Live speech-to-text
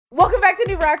Welcome back to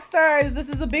New Rockstars. This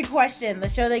is The Big Question, the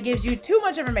show that gives you too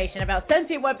much information about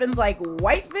sentient weapons like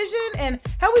white vision and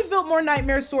how we built more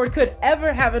nightmare sword could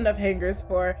ever have enough hangers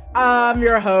for. I'm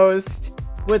your host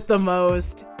with the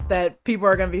most that people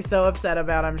are going to be so upset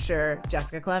about, I'm sure.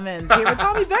 Jessica Clemens here with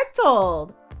Tommy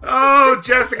Bechtold. Oh,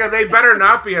 Jessica, they better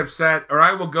not be upset or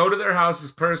I will go to their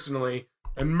houses personally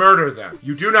and murder them.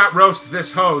 You do not roast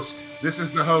this host. This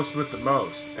is the host with the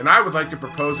most. And I would like to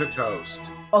propose a toast.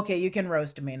 Okay, you can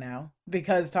roast me now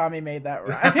because Tommy made that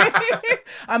right.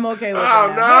 I'm okay with it now.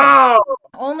 Oh, no!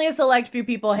 Only a select few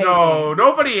people hate me. No,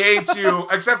 nobody hates you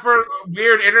except for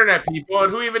weird internet people,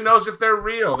 and who even knows if they're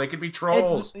real? They could be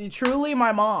trolls. It's truly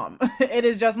my mom. It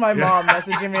is just my mom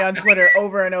messaging me on Twitter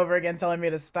over and over again telling me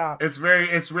to stop. It's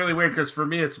really weird because for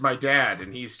me it's my dad,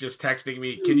 and he's just texting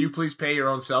me, "Can you please pay your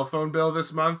own cell phone bill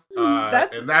this month?"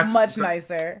 That's much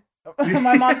nicer.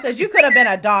 My mom says, you could have been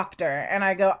a doctor. And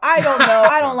I go, I don't know.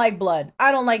 I don't like blood.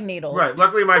 I don't like needles. Right.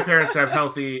 Luckily, my parents have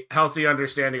healthy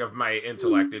understanding of my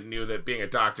intellect and knew that being a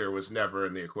doctor was never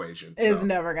in the equation. So. It's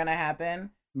never going to happen.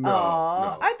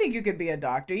 No. I think you could be a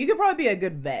doctor. You could probably be a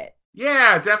good vet.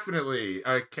 Yeah, definitely.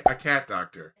 A cat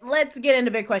doctor. Let's get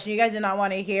into Big Question. You guys did not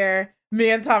want to hear me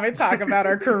and Tommy talk about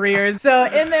our careers. So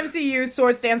in the MCU,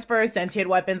 SWORD stands for Sentient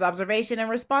Weapons Observation and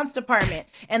Response Department.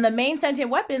 And the main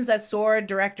sentient weapons that SWORD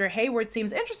director Hayward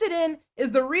seems interested in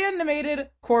is the reanimated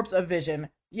corpse of Vision.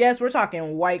 Yes, we're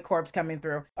talking white corpse coming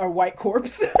through. Or white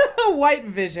corpse. White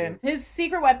Vision. His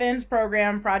secret weapons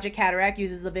program, Project Cataract,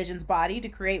 uses the Vision's body to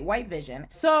create white Vision.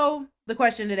 So the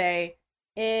question today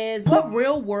is, what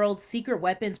real-world secret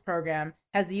weapons program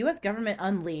has the U.S. government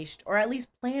unleashed or at least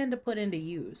planned to put into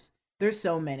use? There's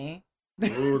so many.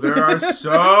 Ooh, there are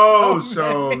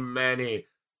so many.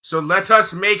 So let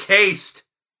us make haste.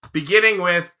 Beginning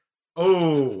with,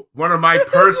 one of my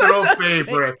personal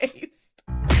favorites.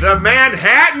 The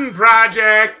Manhattan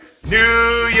Project,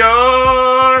 New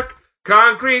York.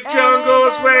 Concrete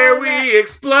jungles where we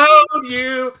explode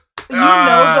you. You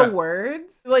know the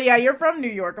words? Well, yeah, you're from New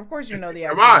York. Of course you know the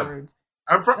actual words.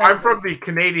 I'm from the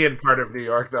Canadian part of New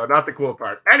York, though, not the cool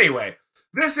part. Anyway.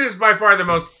 This is by far the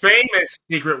most famous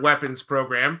secret weapons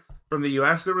program from the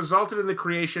U.S. that resulted in the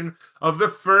creation of the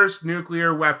first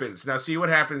nuclear weapons. Now, see, what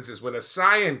happens is when a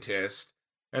scientist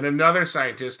and another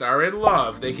scientist are in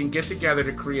love, they can get together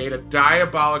to create a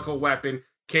diabolical weapon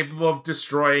capable of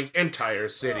destroying entire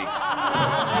cities.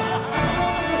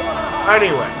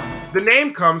 Anyway, the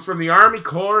name comes from the Army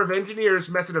Corps of Engineers'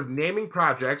 method of naming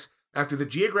projects after the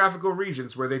geographical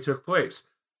regions where they took place.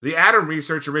 The atom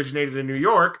research originated in New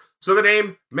York, so the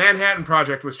name Manhattan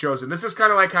Project was chosen. This is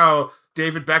kind of like how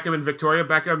David Beckham and Victoria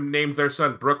Beckham named their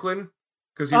son Brooklyn,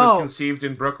 because he was conceived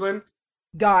in Brooklyn.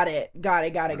 Got it.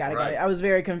 I was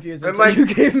very confused until you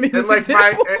gave me this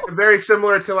example. Very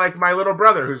similar to like my little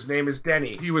brother, whose name is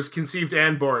Denny. He was conceived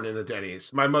and born in a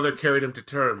Denny's. My mother carried him to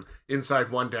term inside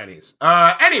one Denny's.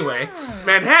 Anyway,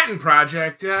 Manhattan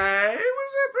Project, it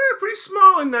was pretty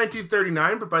small in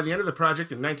 1939, but by the end of the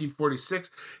project in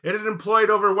 1946, it had employed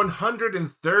over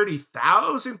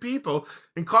 130,000 people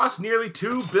and cost nearly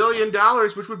 $2 billion,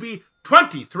 which would be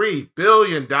 $23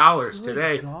 billion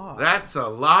today. God. That's a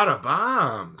lot of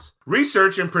bombs.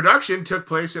 Research and production took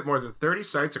place at more than 30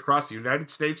 sites across the United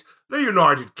States, the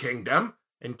United Kingdom,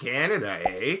 and Canada,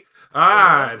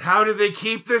 And how did they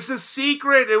keep this a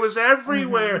secret? It was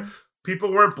everywhere.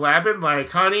 People weren't blabbing like,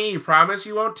 honey, you promise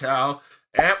you won't tell.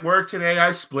 At work today,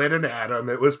 I split an atom.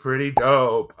 It was pretty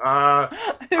dope.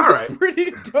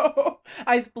 Pretty dope.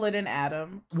 I split an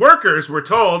atom. Workers were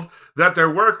told that their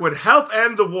work would help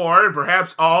end the war and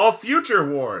perhaps all future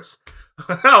wars.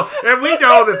 Well, and we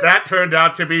know that turned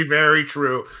out to be very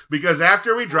true, because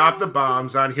after we dropped the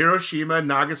bombs on Hiroshima and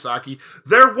Nagasaki,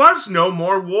 there was no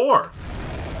more war.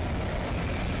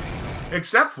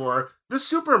 Except for the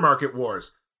supermarket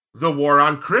wars. The War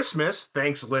on Christmas,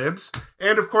 thanks libs,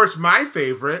 and of course my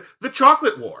favorite, the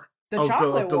Chocolate War.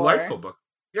 Chocolate War? Delightful book.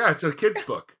 Yeah, it's a kid's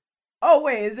book. Oh,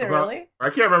 wait, is it really? I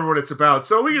can't remember what it's about,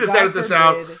 so we're going to edit this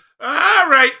out. All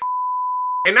right.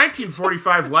 A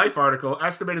 1945 Life article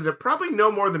estimated that probably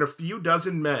no more than a few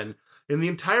dozen men in the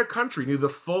entire country knew the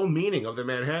full meaning of the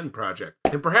Manhattan Project.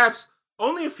 And perhaps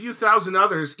only a few thousand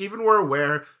others even were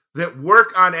aware that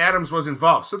work on atoms was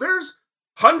involved. So there's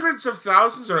hundreds of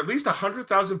thousands, or at least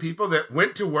 100,000 people that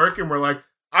went to work and were like,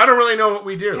 I don't really know what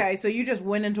we do. Okay, so you just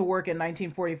went into work in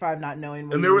 1945 not knowing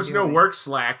what and there was no work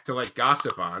Slack to like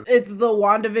gossip on. It's the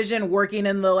WandaVision working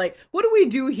in the like, what do we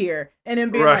do here? And then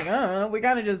being like, we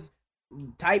gotta just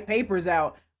type papers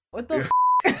out. What the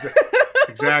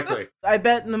Exactly. I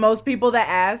bet the most people that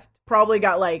asked probably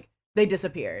got like, they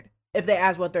disappeared if they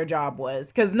asked what their job was,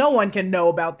 because no one can know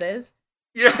about this.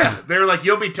 Yeah, they're like,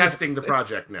 you'll be testing the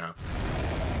project now.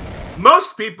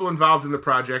 Most people involved in the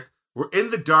project were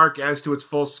in the dark as to its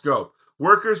full scope.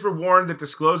 Workers were warned that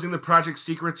disclosing the project's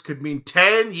secrets could mean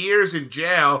 10 years in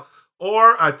jail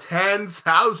or a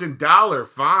 $10,000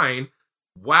 fine.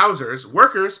 Wowzers.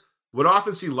 Workers would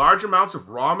often see large amounts of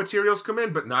raw materials come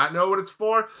in but not know what it's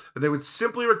for, and they would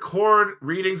simply record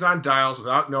readings on dials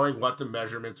without knowing what the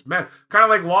measurements meant. Kind of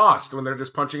like Lost when they're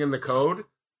just punching in the code.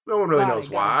 No one really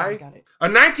knows why. A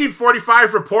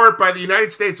 1945 report by the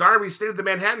United States Army stated the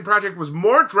Manhattan Project was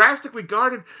more drastically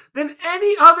guarded than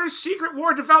any other secret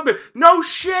war development. No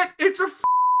shit, it's a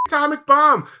atomic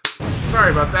bomb.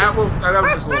 Sorry about that. Well, that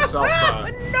was just a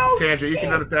little tangent. You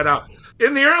can edit that out.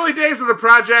 In the early days of the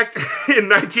project, in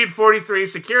 1943,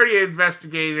 security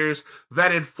investigators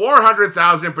vetted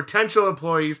 400,000 potential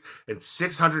employees and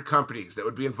 600 companies that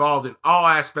would be involved in all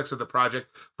aspects of the project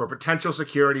for potential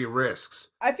security risks.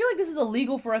 I feel like this is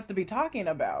illegal for us to be talking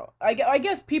about. I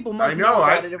guess people must know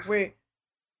about it if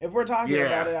we're talking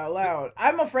about it out loud.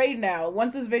 I'm afraid now.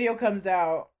 Once this video comes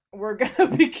out, we're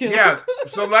gonna be killed. Yeah,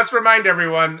 so let's remind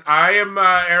everyone, I am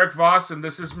Eric Voss, and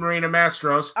this is Marina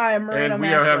Mastros. I am Marina Mastros. And we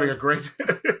are having a great...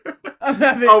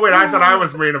 Oh, wait, I thought I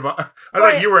was Marina Voss. I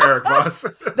thought you were Eric Voss.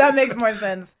 That makes more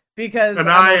sense, because and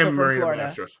I am Marina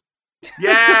Mastros.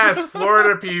 Yes,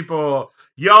 Florida people.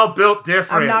 Y'all built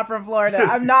different. I'm not from Florida.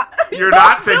 I'm not... You're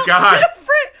not, thank God.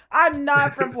 Different. I'm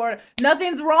not from Florida.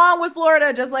 Nothing's wrong with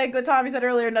Florida, just like what Tommy said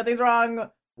earlier. Nothing's wrong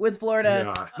with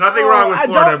Florida. Yeah. Nothing wrong with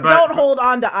Florida, but don't hold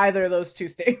on to either of those two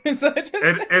statements.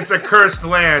 It's a cursed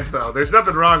land, though. There's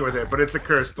nothing wrong with it, but it's a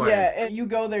cursed land. Yeah, and you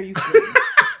go there, you see.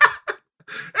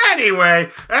 Anyway,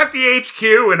 at the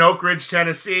HQ in Oak Ridge,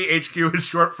 Tennessee, HQ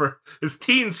is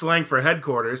teen slang for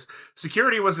headquarters,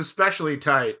 security was especially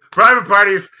tight. Private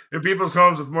parties in people's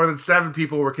homes with more than 7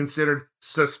 people were considered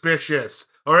suspicious,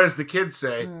 or as the kids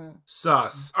say,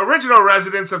 sus. Original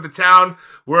residents of the town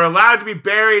were allowed to be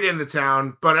buried in the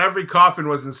town, but every coffin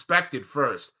was inspected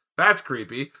first. That's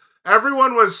creepy.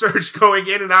 Everyone was searched going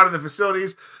in and out of the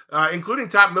facilities, including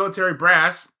top military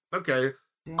brass. Okay.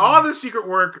 Damn. All the secret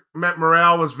work meant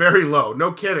morale was very low.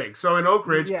 No kidding. So in Oak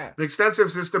Ridge, an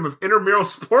extensive system of intramural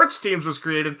sports teams was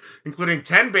created, including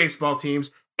 10 baseball teams,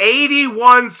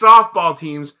 81 softball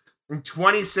teams, and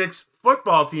 26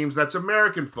 football teams. That's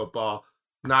American football,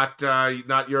 not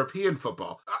European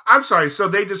football. I'm sorry. So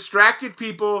they distracted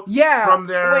people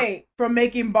from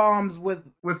making bombs with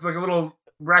like a little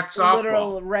wrecked softball.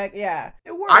 Literal wreck, yeah.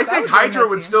 It works. I think Hydra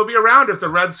would still be around if the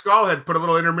Red Skull had put a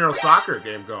little intramural soccer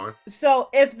game going. So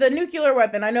if the nuclear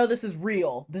weapon, I know this is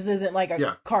real, this isn't like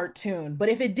a cartoon, but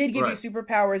if it did give you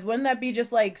superpowers, wouldn't that be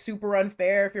just like super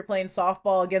unfair if you're playing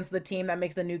softball against the team that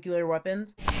makes the nuclear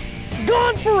weapons?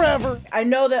 Gone forever! I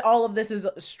know that all of this is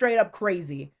straight up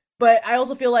crazy, but I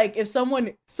also feel like if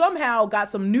someone somehow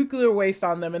got some nuclear waste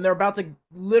on them and they're about to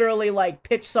literally like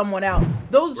pitch someone out,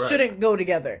 those shouldn't go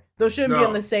together. Those shouldn't be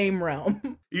in the same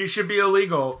realm. You should be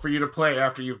illegal for you to play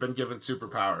after you've been given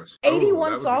superpowers.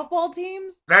 81 softball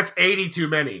teams? That's 80 too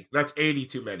many. All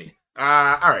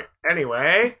right.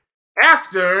 Anyway,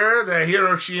 after the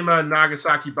Hiroshima and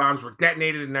Nagasaki bombs were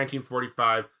detonated in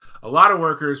 1945, a lot of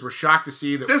workers were shocked to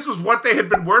see that this was what they had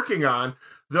been working on,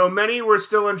 though many were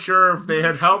still unsure if they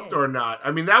had helped or not. I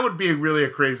mean, that would be really a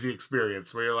crazy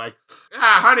experience where you're like,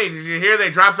 honey, did you hear they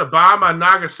dropped a bomb on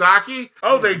Nagasaki?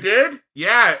 Oh, they did?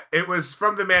 Yeah, it was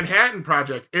from the Manhattan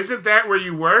Project. Isn't that where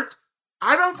you worked?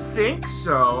 I don't think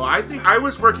so. I think I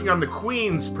was working on the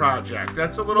Queens Project.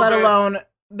 That's a little bit... Let alone...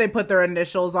 They put their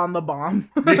initials on the bomb.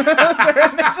 Their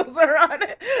initials are on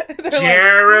it. They're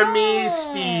Jeremy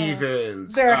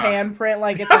Stevens. Their handprint,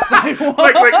 like it's a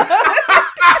sidewalk.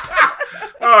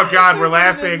 Oh God, we're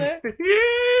laughing.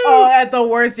 At the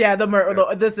worst,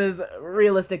 this is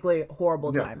realistically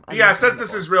horrible time. Yeah, since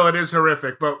this is real, it is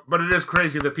horrific, but it is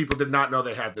crazy that people did not know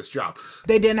they had this job.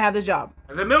 They didn't have this job.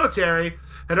 The military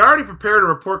had already prepared a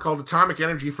report called Atomic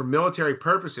Energy for Military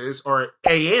Purposes, or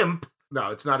AIMP. No,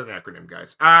 it's not an acronym,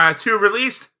 guys. To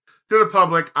release to the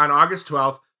public on August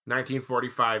 12th,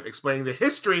 1945, explaining the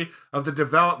history of the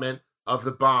development of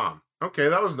the bomb. Okay,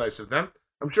 that was nice of them.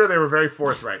 I'm sure they were very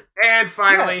forthright. And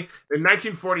finally, in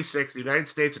 1946, the United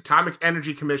States Atomic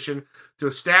Energy Commission to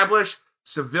establish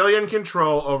civilian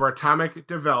control over atomic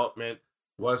development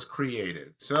was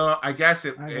created. So I guess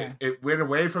it went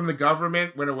away from the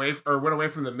government, went away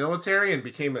from the military and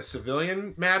became a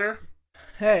civilian matter.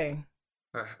 Hey.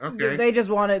 Okay. They just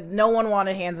no one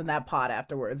wanted hands in that pot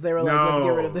afterwards. They were like, let's get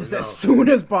rid of this as soon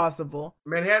as possible.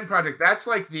 Manhattan Project, that's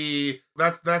like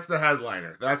that's the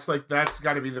headliner. That's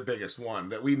got to be the biggest one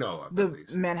that we know of. The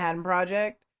Manhattan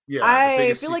Project? Yeah.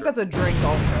 I feel like that's a drink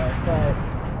also,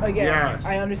 but Again, Yes.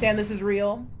 I understand this is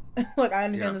real. Look, I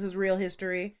understand Yeah. this is real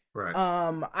history. Right.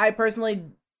 I personally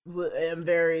am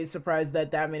very surprised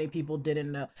that many people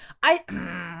didn't know. I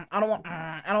don't want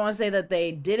to say that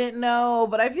they didn't know,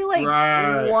 but I feel like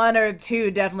Right. one or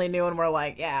two definitely knew and were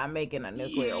like, yeah, I'm making a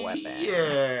nuclear weapon.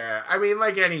 Yeah. I mean,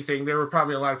 like anything, there were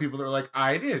probably a lot of people that were like,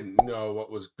 I didn't know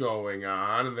what was going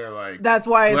on. And they're like, That's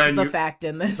why it's Glenn, the fact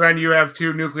in this. Glenn, you have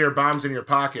 2 nuclear bombs in your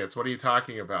pockets. What are you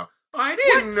talking about? I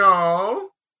didn't know.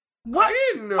 What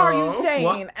I didn't know. are you saying?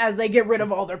 What? As they get rid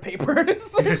of all their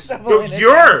papers, No, shoveling it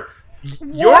you're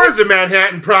What? the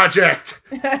Manhattan Project.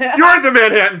 down. You're the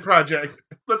Manhattan Project.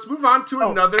 Let's move on to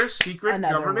another secret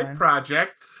another government one.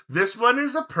 project. This one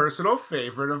is a personal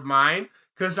favorite of mine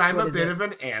because I'm What a is bit it? of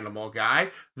an animal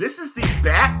guy. This is the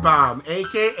Bat Bomb,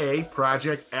 aka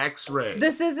Project X-Ray.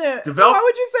 This isn't. Develop- Why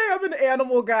would you say I'm an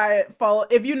animal guy? Follow.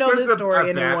 If you know There's this a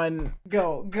story, bat. anyone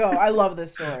go. I love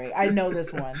this story. I know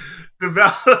this one.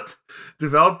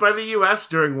 Developed by the U.S.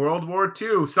 during World War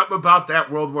II. Something about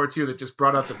that World War II that just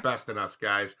brought out the best in us,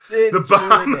 guys. It The truly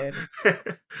bomb, did.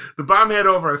 the bomb had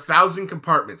over 1,000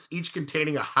 compartments, each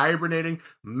containing a hibernating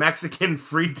Mexican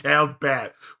free-tailed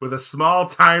bat with a small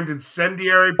timed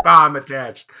incendiary bomb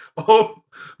attached. Oh,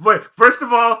 wait! First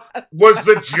of all, was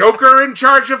the Joker in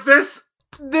charge of this?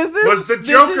 This is Was the this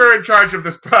Joker in charge of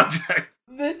this project?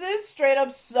 This is straight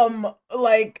up some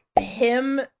like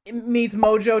him meets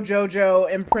Mojo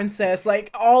Jojo and Princess,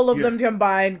 like all of Yeah. them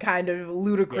combined, kind of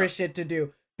ludicrous shit to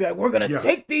do. Be like, we're gonna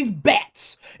take these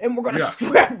bats and we're gonna Yeah.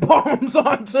 strap bombs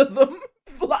onto them,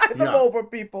 fly them Yeah. over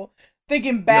people,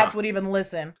 thinking bats Yeah. would even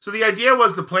listen. So the idea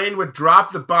was the plane would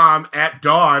drop the bomb at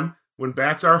dawn when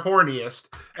bats are horniest.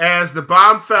 As the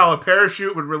bomb fell, a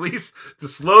parachute would release to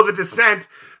slow the descent.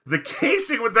 The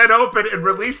casing would then open and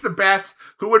release the bats,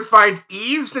 who would find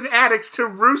eaves and attics to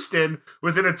roost in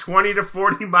within a 20 to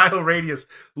 40 mile radius.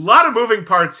 A lot of moving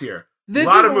parts here. This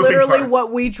Lot is of moving literally parts.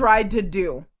 what we tried to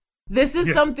do. This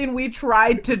is something we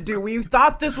tried to do. We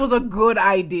thought this was a good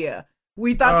idea.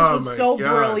 We thought Oh this my was so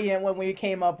God. brilliant when we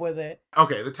came up with it.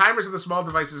 Okay, the timers of the small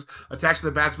devices attached to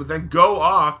the bats would then go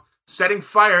off, setting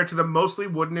fire to the mostly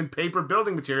wooden and paper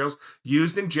building materials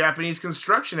used in Japanese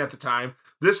construction at the time.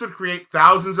 This would create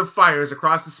thousands of fires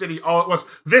across the city all at once.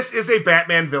 This is a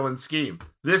Batman villain scheme.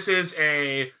 This is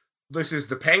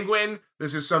the Penguin.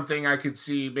 This is something I could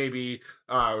see maybe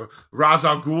Ra's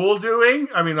al Ghul doing.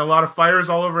 I mean, a lot of fires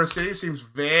all over a city seems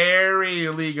very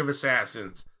League of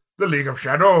Assassins. The League of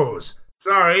Shadows.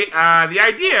 Sorry, the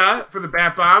idea for the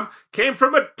Bat Bomb came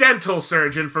from a dental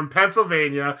surgeon from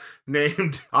Pennsylvania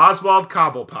named Oswald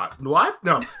Cobblepot. What?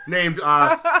 No, named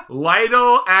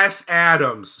Lytle S.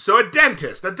 Adams. So a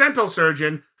dental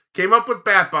surgeon came up with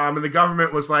Bat Bomb, and the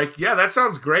government was like, yeah, that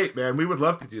sounds great, man. We would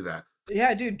love to do that.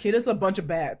 Yeah, dude, kid us a bunch of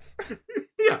bats.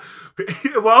 Yeah.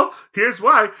 Well, here's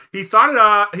why. He thought it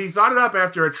up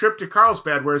after a trip to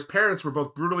Carlsbad where his parents were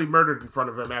both brutally murdered in front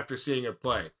of him after seeing it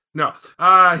play. No.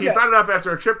 He thought it up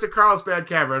after a trip to Carlsbad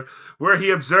Cavern where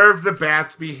he observed the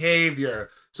bats' behavior.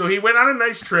 So he went on a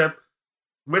nice trip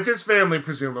with his family,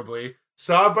 presumably,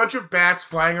 saw a bunch of bats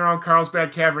flying around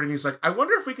Carlsbad Cavern, and he's like, I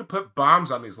wonder if we could put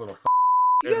bombs on these little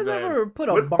You guys ever put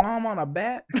a bomb on a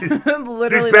bat? Literally,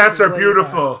 these bats that's are what it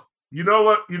beautiful. You know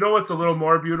what? You know what's a little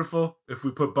more beautiful? If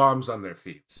we put bombs on their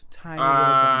feet. Tiny little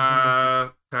bombs on their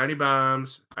feet. Tiny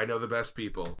bombs. I know the best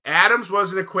people. Adams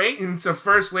was an acquaintance of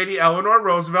First Lady Eleanor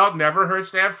Roosevelt, never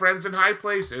hurts to have friends in high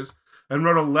places, and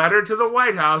wrote a letter to the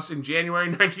White House in January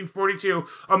 1942,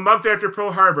 a month after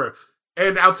Pearl Harbor.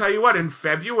 And I'll tell you what, in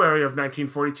February of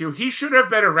 1942, he should have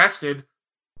been arrested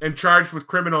and charged with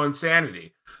criminal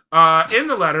insanity. In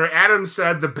the letter, Adams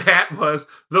said the bat was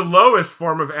the lowest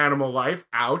form of animal life,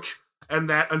 ouch, and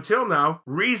that until now,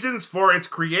 reasons for its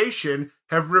creation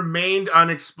have remained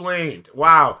unexplained.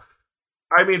 Wow.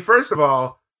 I mean, first of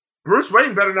all, Bruce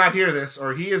Wayne better not hear this,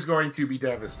 or he is going to be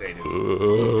devastated.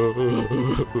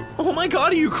 Oh my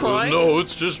God, are you crying? No,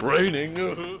 it's just raining.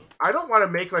 I don't want to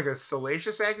make like a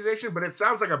salacious accusation, but it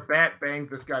sounds like a bat banged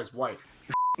this guy's wife.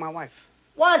 My wife.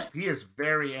 What? He is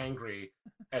very angry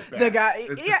at bats. The guy,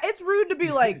 yeah, it's rude to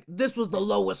be like, this was the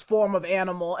lowest form of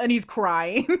animal, and he's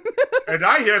crying. And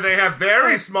I hear they have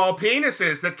very small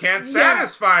penises that can't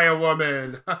satisfy a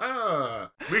woman.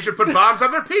 We should put bombs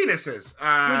on their penises.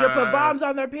 We should put bombs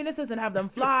on their penises and have them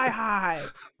fly high.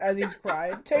 As he's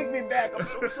crying, take me back. I'm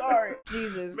so sorry.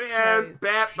 Jesus, Man, Christ.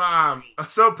 bat bomb.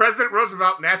 So President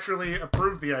Roosevelt naturally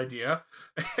approved the idea.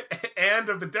 And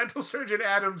of the dental surgeon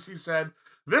Adams, he said,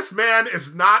 "This man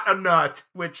is not a nut,"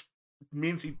 which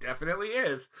means he definitely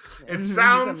is. It He's a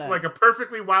sounds nut. like a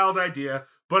perfectly wild idea,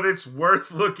 but it's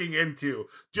worth looking into.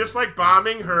 Just like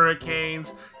bombing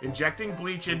hurricanes, injecting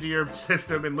bleach into your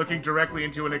system, and looking directly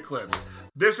into an eclipse.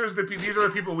 These are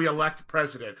the people we elect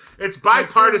president. It's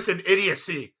bipartisan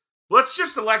idiocy. Let's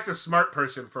just elect a smart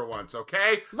person for once,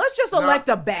 okay? Let's just elect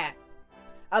a bat.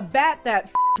 A bat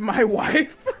that my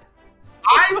wife.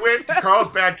 I went to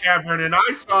Carlsbad Cavern and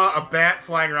I saw a bat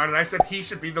flying around and I said he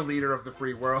should be the leader of the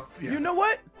free world. Yeah. You know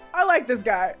what? I like this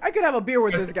guy. I could have a beer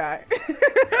with this guy.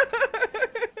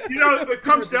 You know, it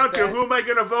comes down to who am I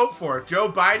going to vote for? Joe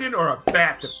Biden or a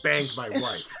bat that banged my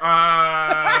wife?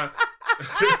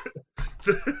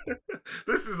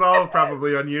 This is all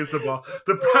probably unusable.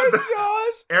 Oh,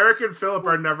 Josh. Eric and Philip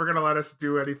are never going to let us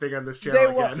do anything on this channel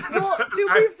They will. again. Well, to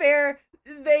be fair,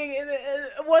 they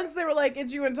once they were like,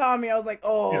 it's you and Tommy, I was like,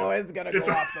 oh, it's gonna go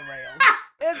off the rails.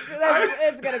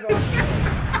 It's gonna go off the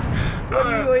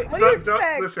rails. What do you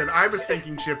expect? Listen, I'm a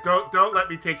sinking ship. Don't let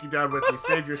me take you down with me.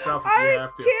 Save yourself if you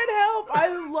have to. I can't help. I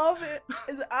love it.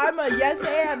 I'm a yes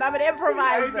and. I'm an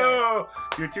improviser. I know.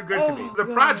 You're too good to me. The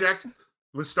project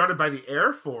was started by the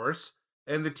Air Force,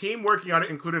 and the team working on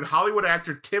it included Hollywood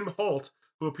actor Tim Holt,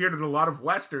 who appeared in a lot of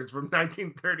westerns from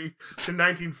 1930 to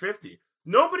 1950.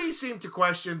 Nobody seemed to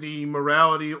question the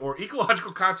morality or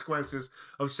ecological consequences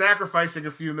of sacrificing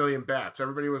a few million bats.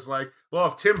 Everybody was like, well,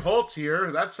 if Tim Holt's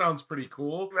here, that sounds pretty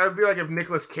cool. That'd be like if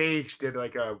Nicolas Cage did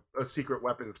like a secret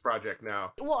weapons project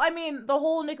now. Well, I mean, the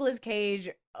whole Nicolas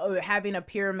Cage having a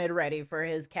pyramid ready for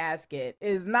his casket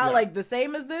is not like the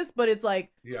same as this, but it's like,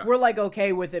 we're like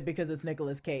okay with it because it's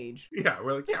Nicolas Cage. Yeah,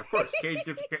 we're like, yeah, of course. Cage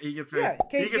gets a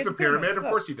a pyramid. Of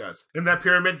course he does. And that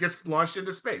pyramid gets launched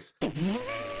into space.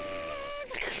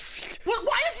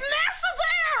 Why is NASA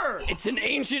there? It's an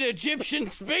ancient Egyptian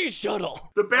space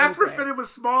shuttle. The bats were fitted with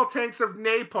small tanks of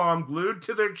napalm glued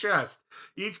to their chest.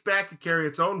 Each bat could carry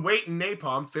its own weight in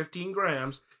napalm, 15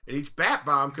 grams, and each bat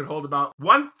bomb could hold about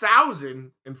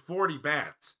 1,040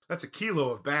 bats. That's a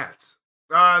kilo of bats.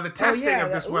 The testing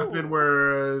of this weapon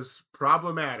was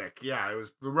problematic. Yeah, it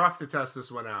was rough to test this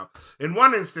one out. In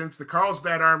one instance, the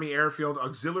Carlsbad Army Airfield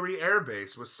Auxiliary Air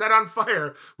Base was set on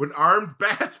fire when armed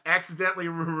bats accidentally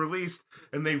were released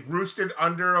and they roosted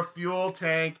under a fuel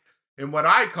tank in what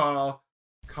I call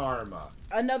karma.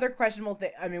 Another questionable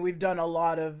thing. I mean, we've done a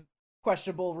lot of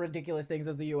questionable, ridiculous things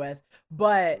as the U.S.,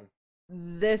 but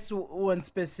this one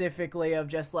specifically of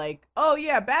just like, oh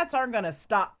yeah, bats aren't going to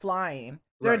stop flying.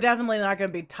 They're definitely not going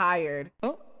to be tired.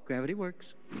 Oh, gravity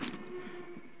works.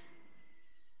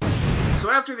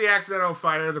 So after the accidental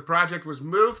fire, the project was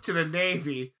moved to the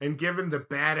Navy and given the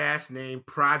badass name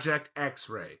Project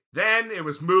X-Ray. Then it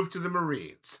was moved to the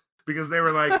Marines because they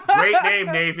were like, great name,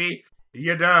 Navy.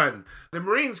 You done. The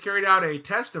Marines carried out a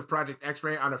test of Project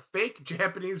X-Ray on a fake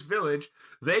Japanese village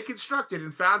they constructed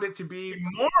and found it to be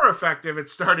more effective at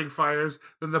starting fires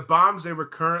than the bombs they were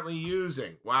currently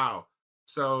using. Wow.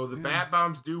 So the bat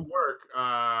bombs do work,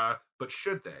 but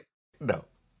should they? No.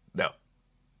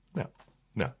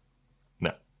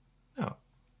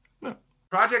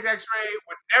 Project X-Ray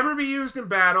would never be used in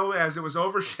battle as it was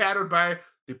overshadowed by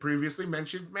the previously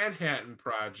mentioned Manhattan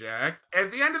Project.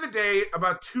 At the end of the day,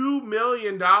 about $2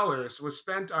 million was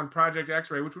spent on Project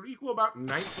X-Ray, which would equal about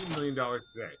 $19 million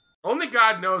today. Only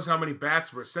God knows how many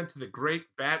bats were sent to the great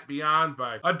bat beyond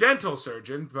by a dental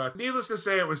surgeon, but needless to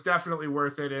say, it was definitely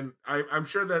worth it, and I'm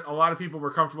sure that a lot of people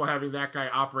were comfortable having that guy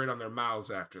operate on their mouths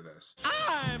after this.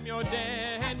 I'm your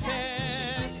dentist,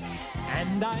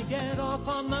 and I get off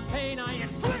on the pain I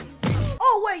inflict.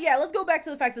 Oh, wait, yeah, let's go back to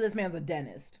the fact that this man's a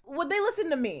dentist. Would they listen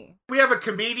to me? We have a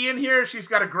comedian here. She's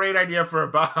got a great idea for a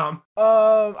bomb.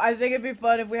 I think it'd be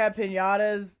fun if we had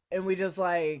piñatas and we just,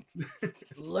 like,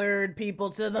 lured people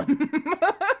to them.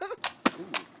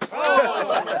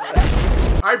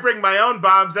 I bring my own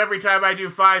bombs every time I do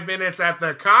 5 minutes at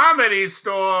the Comedy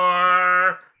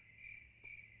Store.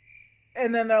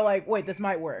 And then they're like, wait, this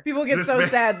might work. People get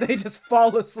sad, they just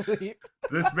fall asleep.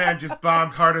 This man just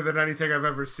bombed harder than anything I've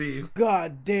ever seen.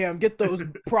 God damn, get those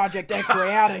Project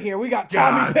X-Ray out of here. We got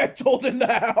Tommy Bechtold in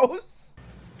the house.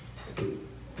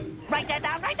 Write that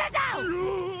down, write that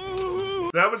down!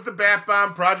 That was the bat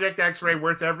bomb, Project X-Ray,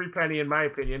 worth every penny in my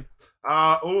opinion.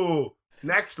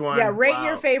 Next one. Yeah, rate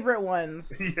your favorite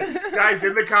ones. Guys,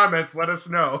 in the comments, let us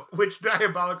know which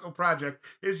diabolical project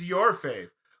is your fave.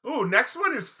 Next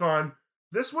one is fun.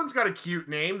 This one's got a cute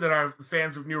name that our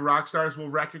fans of New Rockstars will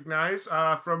recognize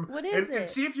What is it? And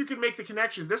see if you can make the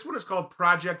connection. This one is called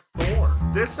Project Thor.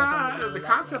 The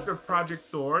concept of Project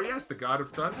Thor, yes, the god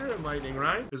of thunder and lightning,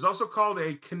 right, is also called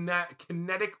a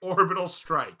kinetic orbital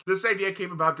strike. This idea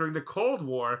came about during the Cold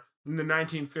War in the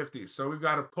 1950s. So we've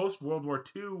got a post-World War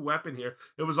II weapon here.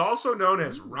 It was also known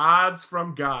as rods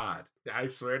from God. I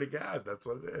swear to God, that's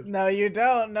what it is. No, you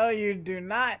don't. No, you do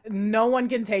not. No one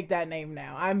can take that name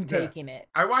now. I'm taking it.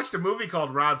 I watched a movie called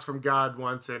Rods from God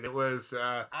once, and it was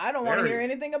I don't want to hear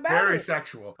anything about very it.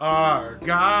 sexual. Our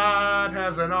God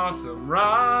has an awesome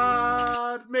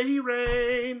rod. May he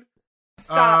reign.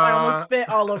 Stop. I almost spit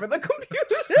all over the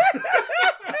computer.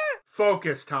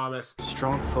 Focus, Thomas.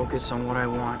 Strong focus on what I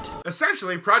want.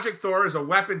 Essentially, Project Thor is a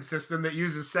weapon system that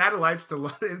uses satellites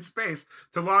in space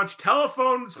to launch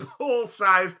telephone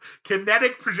pole-sized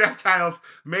kinetic projectiles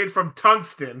made from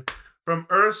tungsten from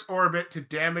Earth's orbit to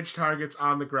damage targets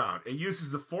on the ground. It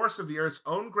uses the force of the Earth's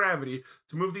own gravity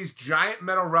to move these giant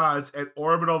metal rods at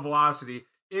orbital velocity.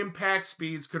 Impact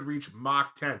speeds could reach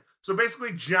Mach 10. So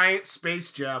basically giant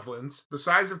space javelins, the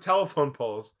size of telephone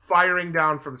poles, firing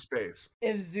down from space.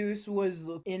 If Zeus was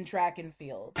in track and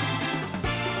field.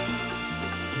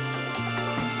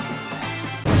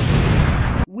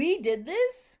 We did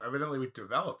this? Evidently we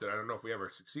developed it. I don't know if we ever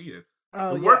succeeded.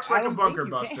 Oh, It yeah, works I like a don't bunker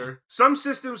think you can. buster. Some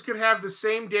systems could have the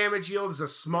same damage yield as a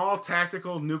small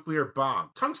tactical nuclear bomb.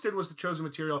 Tungsten was the chosen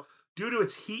material due to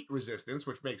its heat resistance,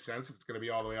 which makes sense if it's going to be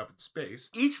all the way up in space.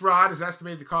 Each rod is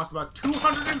estimated to cost about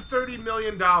 $230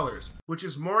 million, which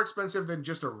is more expensive than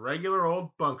just a regular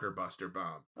old bunker buster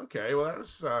bomb. Okay, well,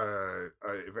 that's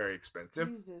very expensive.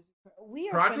 Jesus. We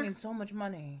are Project- spending so much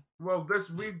money. Well,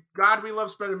 we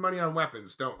love spending money on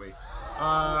weapons, don't we?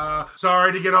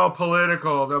 Sorry to get all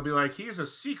political. They'll be like, he's a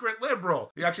secret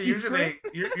liberal. Actually, usually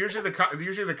the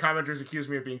commenters accuse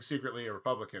me of being secretly a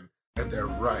Republican, and they're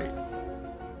right.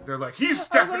 They're like, he's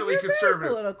definitely You're very conservative.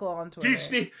 political on Twitter.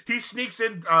 He sneaks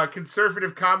in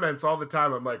conservative comments all the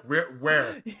time. I'm like,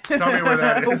 where? Tell me where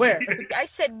that is. Where? I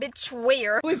said bitch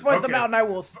where. Please point them Okay. out and I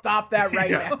will stop that right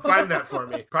Yeah, now. find that for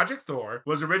me. Project Thor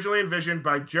was originally envisioned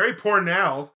by Jerry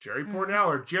Pournelle,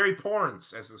 or Jerry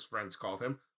Porns, as his friends called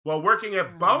him, while working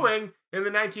at Boeing in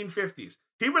the 1950s.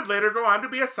 He would later go on to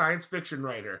be a science fiction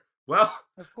writer. Well,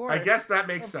 Of course. I guess that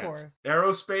makes Of sense. course.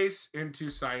 Aerospace into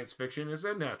science fiction is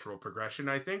a natural progression,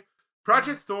 I think.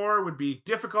 Project Thor would be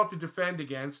difficult to defend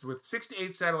against. With 6 to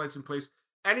 8 satellites in place,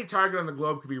 any target on the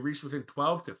globe could be reached within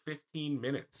 12 to 15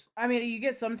 minutes. I mean, you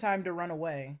get some time to run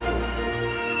away.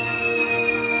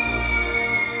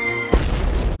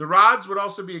 The rods would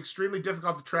also be extremely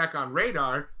difficult to track on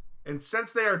radar, and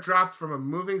since they are dropped from a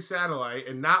moving satellite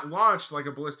and not launched like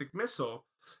a ballistic missile,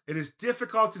 it is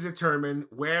difficult to determine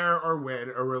where or when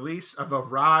a release of a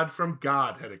rod from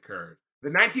God had occurred. The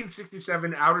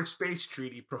 1967 Outer Space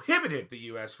Treaty prohibited the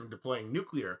U.S. from deploying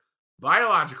nuclear,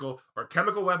 biological, or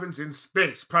chemical weapons in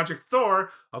space. Project Thor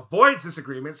avoids this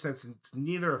agreement since it's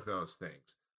neither of those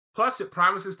things. Plus, it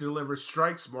promises to deliver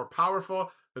strikes more powerful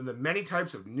than the many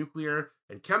types of nuclear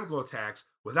and chemical attacks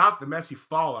without the messy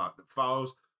fallout that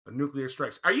follows a nuclear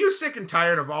strikes. Are you sick and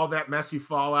tired of all that messy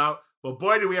fallout? Well,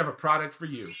 boy, do we have a product for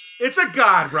you. It's a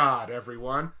God Rod,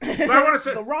 everyone. But I want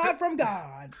to The rod from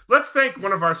God. Let's thank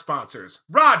one of our sponsors,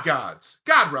 Rod Gods,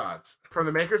 God Rods, from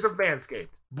the makers of Manscaped.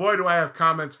 Boy, do I have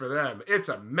comments for them. It's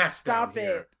a mess Stop down it.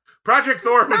 here. Project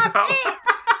Thor was Stop out. it!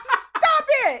 Stop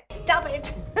it! Stop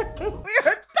it. We're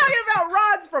talking about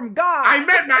rods from God. I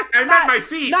meant my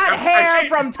feet. Not I hair shaved-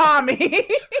 from Tommy.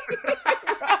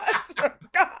 Rods from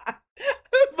God.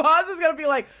 Boss is gonna be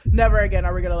like, never again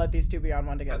are we gonna let these two be on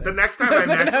one together. The next time I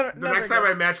match, Never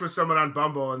I match with someone on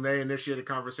Bumble and they initiate a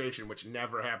conversation, which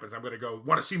never happens, I'm gonna go,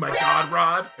 "Want to see my God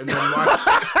Rod?" and then watch.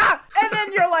 And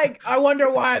then you're like, I wonder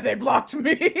why they blocked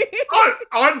me.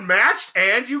 Unmatched,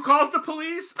 and you called the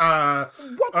police. What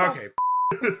the Okay.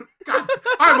 God,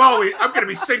 I'm gonna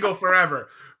be single forever.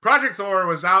 Project Thor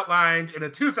was outlined in a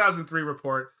 2003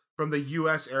 report from the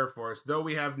U.S. Air Force, though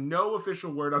we have no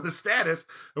official word on the status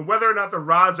and whether or not the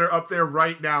rods are up there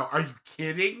right now. Are you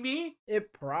kidding me?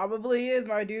 It probably is,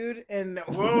 my dude. And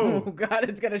Whoa. oh god,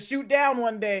 it's gonna shoot down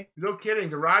one day. No kidding.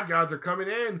 The rod gods are coming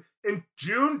in. In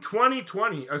June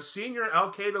 2020, a senior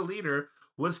Al-Qaeda leader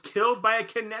was killed by a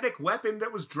kinetic weapon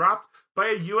that was dropped by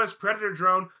a U.S. Predator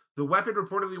drone. The weapon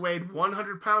reportedly weighed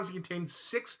 100 pounds and contained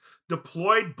 6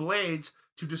 deployed blades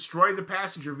to destroy the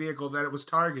passenger vehicle that it was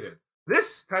targeted.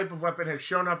 This type of weapon has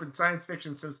shown up in science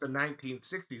fiction since the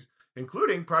 1960s,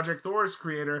 including Project Thor's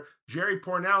creator Jerry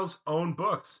Pournelle's own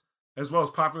books, as well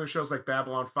as popular shows like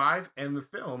Babylon 5 and the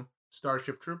film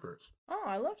Starship Troopers. Oh,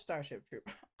 I love Starship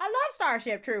Trooper. I love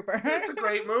Starship Trooper. It's a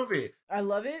great movie. I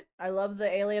love it. I love the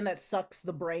alien that sucks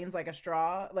the brains like a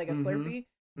straw, like a Mhm. Slurpee.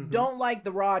 Mhm. Don't like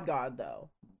the rod god though.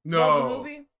 No. Love the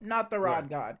movie, not the Rod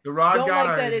God. The Rod Don't God.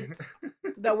 like that it's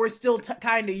that we're still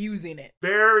kind of using it.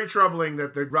 Very troubling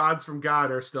that the rods from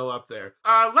God are still up there.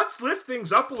 Let's lift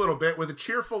things up a little bit with a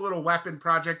cheerful little weapon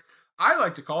project I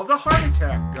like to call the heart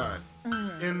attack gun.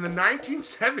 In the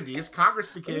 1970s,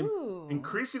 Congress became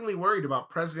increasingly worried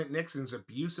about President Nixon's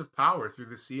abuse of power through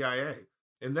the CIA.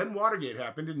 And then Watergate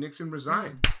happened and Nixon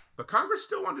resigned. But Congress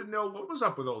still wanted to know what was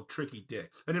up with old Tricky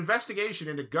Dick. An investigation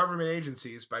into government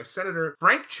agencies by Senator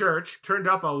Frank Church turned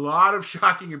up a lot of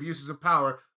shocking abuses of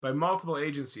power by multiple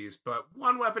agencies, but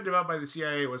one weapon developed by the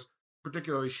CIA was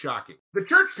particularly shocking. The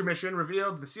Church Commission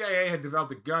revealed the CIA had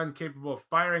developed a gun capable of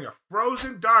firing a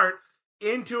frozen dart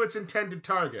into its intended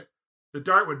target. The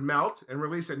dart would melt and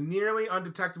release a nearly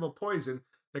undetectable poison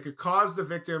that could cause the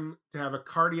victim to have a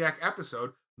cardiac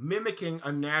episode, mimicking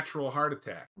a natural heart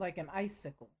attack. Like an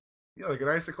icicle. Yeah, like an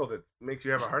icicle that makes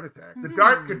you have a heart attack. The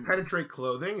dart could penetrate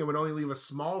clothing and would only leave a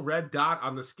small red dot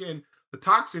on the skin. The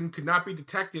toxin could not be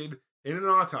detected in an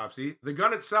autopsy. The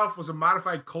gun itself was a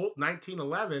modified Colt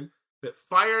 1911 that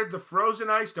fired the frozen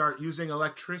ice dart using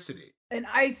electricity. An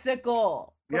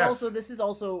icicle. But Yes. also, this is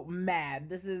also mad.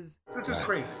 This is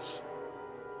crazy.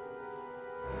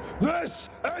 This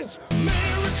is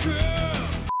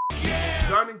America! The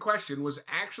gun in question was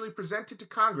actually presented to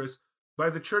Congress by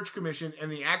the Church Commission,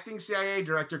 and the acting CIA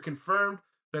director confirmed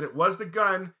that it was the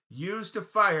gun used to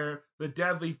fire the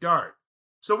deadly dart.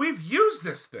 So we've used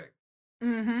this thing.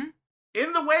 Mm-hmm.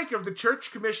 In the wake of the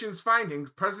Church Commission's findings,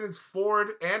 Presidents Ford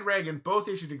and Reagan both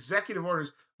issued executive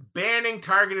orders banning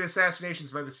targeted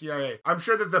assassinations by the CIA. I'm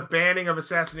sure that the banning of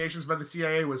assassinations by the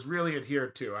CIA was really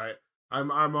adhered to. I'm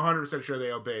 100% sure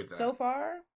they obeyed that. So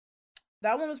far,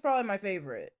 that one was probably my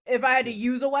favorite. If I had to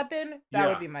use a weapon, that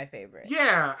would be my favorite.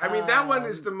 Yeah, I mean, that one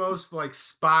is the most, like,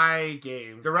 spy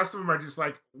game. The rest of them are just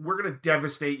like, we're going to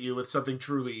devastate you with something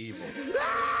truly evil.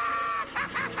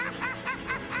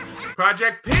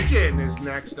 Project Pigeon is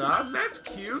next up. That's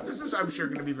cute. This is, I'm sure,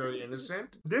 going to be very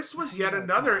innocent. This was yet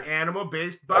another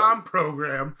animal-based bomb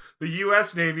program the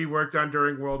U.S. Navy worked on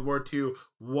during World War II.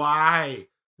 Why?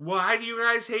 Why do you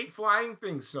guys hate flying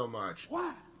things so much?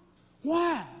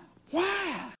 Why?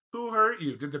 Who hurt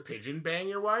you? Did the pigeon bang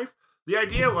your wife? The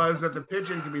idea was that the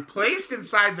pigeon could be placed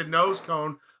inside the nose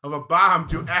cone of a bomb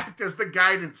to act as the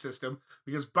guidance system,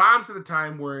 because bombs at the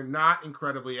time were not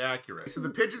incredibly accurate. So the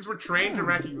pigeons were trained to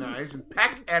recognize and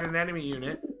peck at an enemy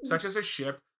unit, such as a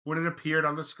ship, when it appeared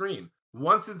on the screen.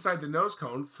 Once inside the nose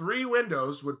cone, 3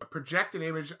 windows would project an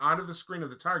image onto the screen of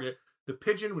the target. The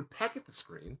pigeon would peck at the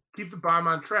screen, keep the bomb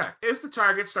on track. If the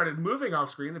target started moving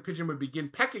off screen, the pigeon would begin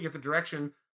pecking at the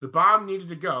direction the bomb needed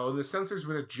to go, and the sensors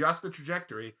would adjust the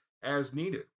trajectory as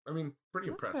needed. I mean, pretty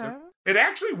impressive. Okay. It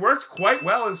actually worked quite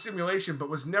well in simulation, but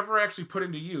was never actually put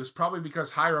into use, probably because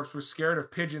higher-ups were scared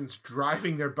of pigeons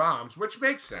driving their bombs, which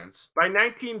makes sense. By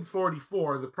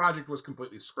 1944, the project was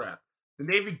completely scrapped. The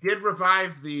Navy did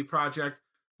revive the project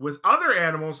with other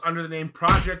animals under the name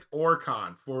Project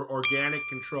Orcon for organic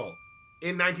control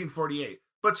in 1948,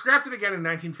 but scrapped it again in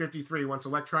 1953 once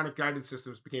electronic guidance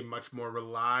systems became much more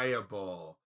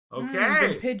reliable.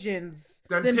 Okay. The pigeons.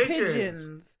 Then Then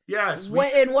pigeons. Yes.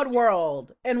 In what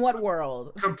world? In what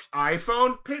world?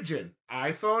 iPhone pigeon.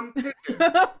 iPhone pigeon.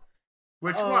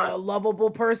 Which A one?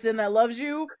 lovable person that loves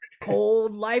you?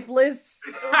 Cold, lifeless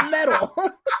metal.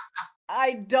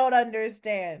 I don't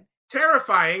understand.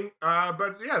 Terrifying.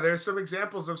 But yeah, there's some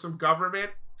examples of some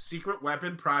government secret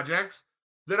weapon projects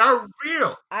that are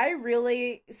real. I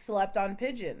really slept on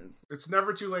pigeons. It's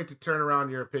never too late to turn around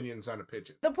your opinions on a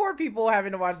pigeon. The poor people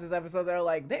having to watch this episode, they're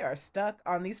like, they are stuck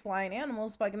on these flying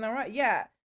animals fucking them right. Yeah.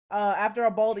 After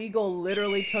a bald eagle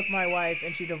literally took my wife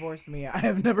and she divorced me, I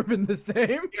have never been the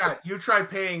same. Yeah, you try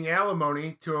paying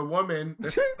alimony to a woman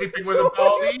that's sleeping with a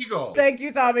bald eagle. Thank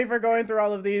you, Tommy, for going through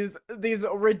all of these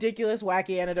ridiculous,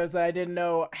 wacky anecdotes that I didn't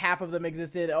know half of them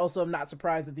existed. Also, I'm not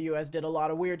surprised that the U.S. did a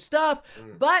lot of weird stuff,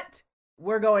 but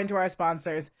we're going to our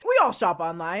sponsors. We all shop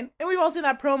online, and we've all seen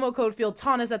that promo code field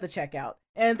taunt us at the checkout.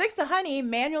 And thanks to Honey,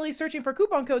 manually searching for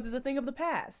coupon codes is a thing of the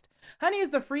past. Honey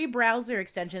is the free browser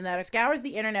extension that scours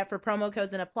the internet for promo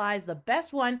codes and applies the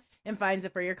best one and finds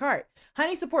it for your cart.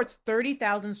 Honey supports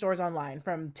 30,000 stores online,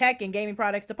 from tech and gaming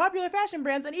products to popular fashion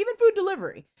brands and even food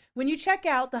delivery. When you check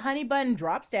out, the Honey button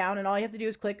drops down and all you have to do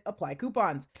is click Apply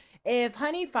Coupons. If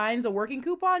Honey finds a working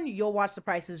coupon, you'll watch the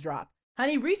prices drop.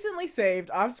 Honey recently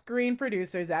saved off-screen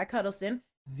producer Zach Huddleston,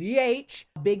 ZH,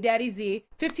 Big Daddy Z,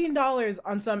 $15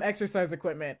 on some exercise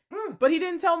equipment. But he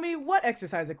didn't tell me what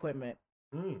exercise equipment.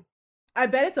 I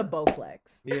bet it's a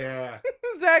Bowflex. Yeah.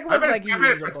 Zach looks like he I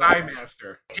bet uses it's a Bowflex. thigh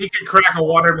master. He could crack a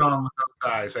watermelon with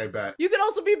those thighs, I bet. You could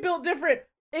also be built different.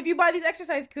 if you buy these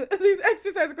exercise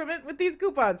equipment with these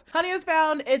coupons. Honey has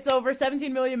found its over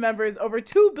 17 million members, over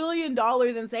 $2 billion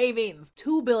in savings.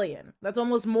 $2 billion. That's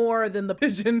almost more than the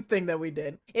pigeon thing that we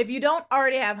did. If you don't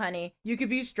already have Honey, you could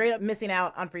be straight up missing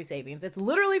out on free savings. It's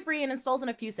literally free and installs in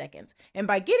a few seconds. And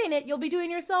by getting it, you'll be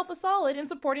doing yourself a solid in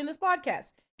supporting this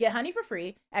podcast. Get Honey for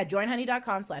free at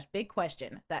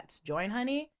joinhoney.com/bigquestion. That's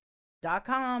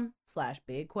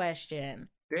joinhoney.com/bigquestion.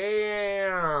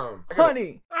 Damn.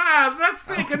 Honey. Let's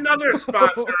thank another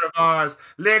sponsor of ours,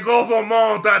 Le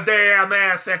Gouvernement des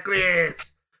Mers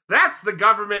Secrets. That's the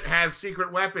government has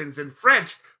secret weapons in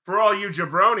French for all you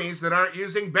jabronis that aren't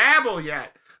using Babbel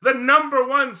yet. The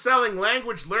 #1 selling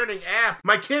language learning app.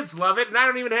 My kids love it, and I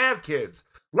don't even have kids.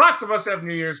 Lots of us have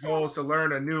New Year's goals to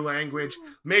learn a new language,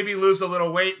 maybe lose a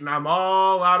little weight, and I'm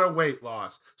all out of weight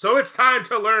loss. So it's time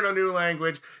to learn a new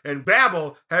language, and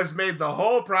Babbel has made the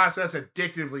whole process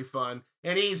addictively fun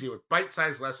and easy with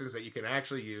bite-sized lessons that you can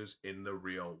actually use in the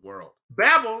real world.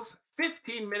 Babbel's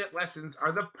 15-minute lessons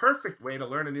are the perfect way to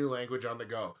learn a new language on the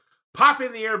go. Pop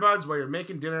in the earbuds while you're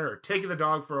making dinner or taking the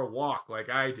dog for a walk like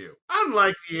I do.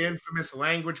 Unlike the infamous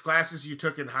language classes you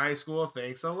took in high school,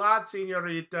 thanks a lot,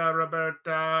 Senorita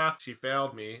Roberta. She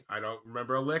failed me. I don't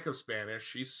remember a lick of Spanish.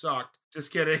 She sucked.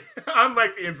 Just kidding.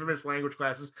 Unlike the infamous language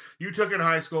classes you took in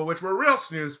high school, which were real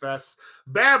snooze fests,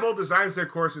 Babbel designs their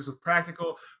courses with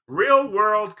practical,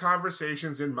 real-world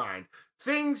conversations in mind.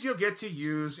 Things you'll get to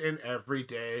use in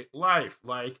everyday life,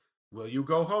 like, will you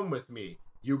go home with me?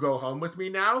 You go home with me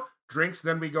now? Drinks,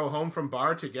 then we go home from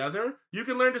bar together? You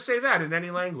can learn to say that in any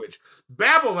language.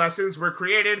 Babbel lessons were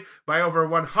created by over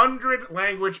 100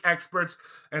 language experts,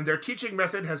 and their teaching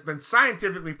method has been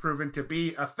scientifically proven to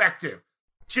be effective.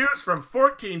 Choose from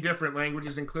 14 different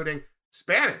languages, including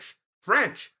Spanish,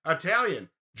 French, Italian,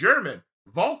 German,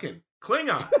 Vulcan,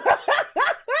 Klingon.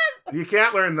 You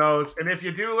can't learn those, and if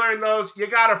you do learn those, you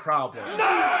got a problem.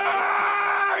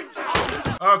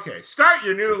 Okay, start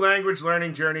your new language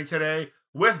learning journey today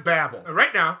with Babbel.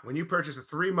 Right now, when you purchase a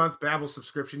 3-month Babbel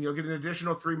subscription, you'll get an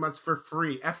additional 3 months for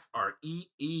free.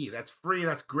 F-R-E-E. That's free.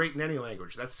 That's great in any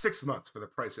language. That's 6 months for the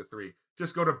price of 3.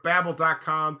 Just go to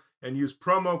Babbel.com and use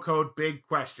promo code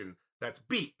BIGQUESTION. That's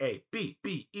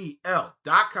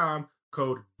BABBEL.com,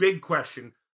 code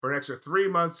BIGQUESTION for an extra 3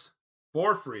 months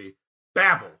for free.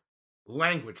 Babbel,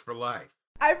 language for life.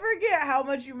 I forget how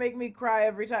much you make me cry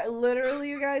every time. Literally,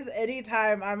 you guys,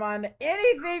 anytime I'm on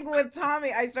anything with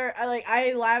Tommy, I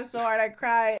laugh so hard I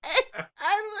cry.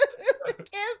 I literally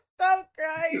can't stop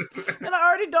crying. And I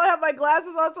already don't have my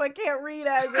glasses on, so I can't read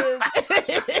as is.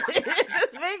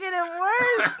 Just making it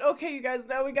worse. Okay, you guys,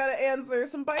 now we gotta answer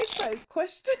some bite-sized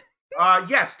questions.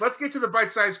 Yes, let's get to the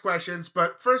bite-sized questions,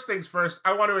 but first things first,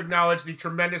 I want to acknowledge the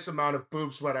tremendous amount of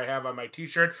boob sweat I have on my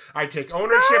t-shirt. I take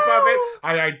ownership of it.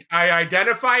 I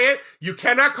identify it. You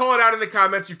cannot call it out in the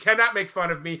comments. You cannot make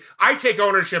fun of me. I take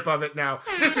ownership of it now.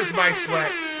 This is my sweat.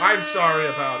 I'm sorry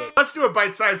about it. Let's do a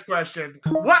bite-sized question.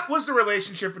 What was the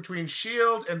relationship between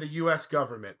S.H.I.E.L.D. and the U.S.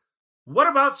 government? What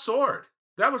about S.W.O.R.D.?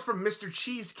 That was from Mr.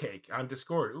 Cheesecake on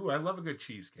Discord. Ooh, I love a good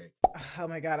cheesecake. Oh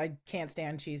my god, I can't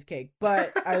stand cheesecake,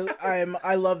 but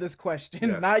I love this question.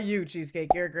 Yes. Not you, Cheesecake.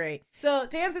 You're great. So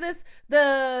to answer this,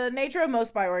 the nature of most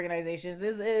spy organizations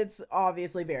is it's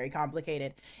obviously very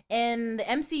complicated. In the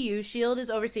MCU, S.H.I.E.L.D. is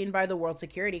overseen by the World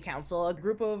Security Council, a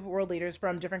group of world leaders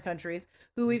from different countries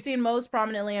who we've seen most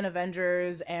prominently in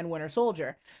Avengers and Winter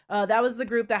Soldier. That was the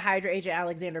group that Hydra agent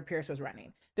Alexander Pierce was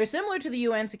running. They're similar to the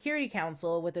UN Security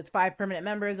Council with its 5 permanent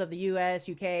members of the US,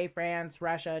 UK, France,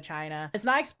 Russia, China. It's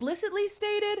not explicitly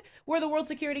stated where the World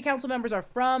Security Council members are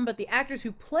from, but the actors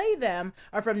who play them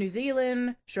are from New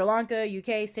Zealand, Sri Lanka,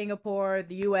 UK, Singapore,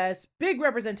 the US, big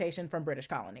representation from British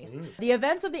colonies. The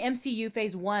events of the MCU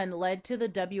Phase 1 led to the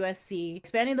WSC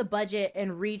expanding the budget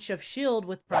and reach of S.H.I.E.L.D.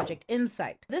 with Project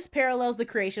Insight. This parallels the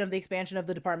creation of the expansion of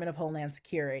the Department of Homeland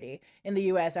Security in the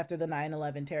US after the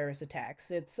 9/11 terrorist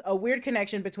attacks. It's a weird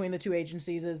connection between the two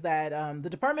agencies is that the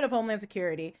Department of Homeland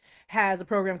Security has a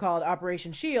program called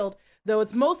Operation S.H.I.E.L.D., though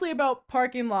it's mostly about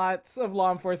parking lots of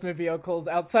law enforcement vehicles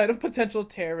outside of potential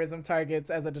terrorism targets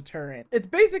as a deterrent. It's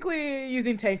basically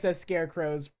using tanks as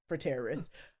scarecrows for terrorists,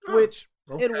 which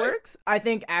okay. It works. I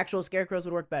think actual scarecrows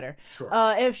would work better. Sure.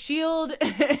 If S.H.I.E.L.D.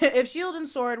 and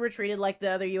S.W.O.R.D. were treated like the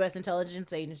other U.S.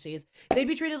 intelligence agencies, they'd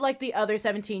be treated like the other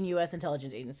 17 U.S.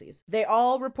 intelligence agencies. They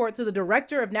all report to the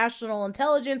Director of National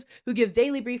Intelligence, who gives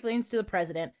daily briefings to the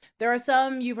president. There are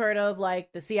some you've heard of,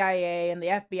 like the CIA and the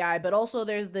FBI, but also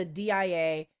there's the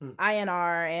DIA,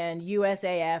 INR, and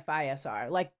USAF ISR.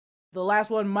 Like, The last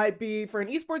one might be for an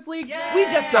esports league. Yay! We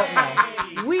just don't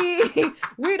know.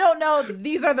 We don't know.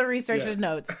 These are the researchers'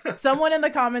 notes. Someone in the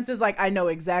comments is like, I know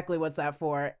exactly what's that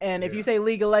for. And if you say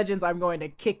League of Legends, I'm going to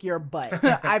kick your butt.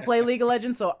 I play League of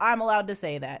Legends, so I'm allowed to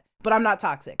say that. But I'm not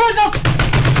toxic.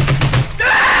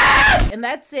 And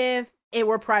that's if it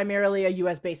were primarily a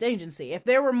US-based agency. If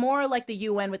there were more like the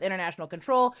UN with international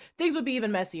control, things would be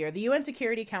even messier. The UN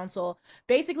Security Council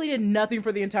basically did nothing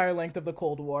for the entire length of the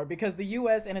Cold War because the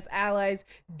US and its allies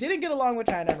didn't get along with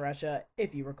China and Russia,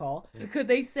 if you recall. Could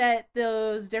they set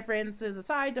those differences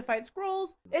aside to fight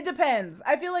Skrulls? It depends.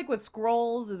 I feel like with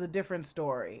Skrulls is a different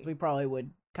story. We probably would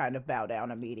kind of bow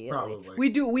down immediately.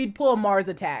 Probably. We'd pull Mars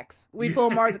Attacks. We'd pull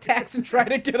Mars Attacks and try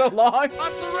to get along.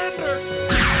 I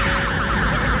surrender.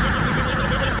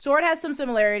 SWORD has some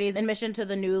similarities in mission to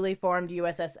the newly formed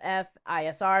USSF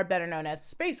ISR, better known as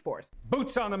Space Force.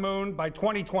 Boots on the moon by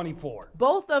 2024.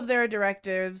 Both of their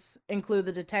directives include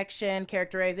the detection,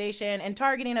 characterization, and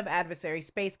targeting of adversary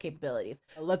space capabilities.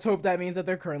 Let's hope that means that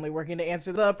they're currently working to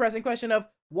answer the pressing question of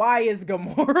why is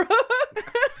Gamora?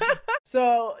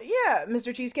 So, yeah,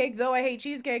 Mr. Cheesecake, though I hate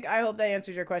cheesecake, I hope that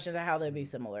answers your question to how they'd be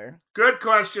similar. Good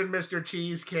question, Mr.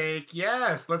 Cheesecake.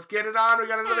 Yes, let's get it on. We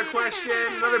got another question,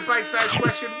 another bite-sized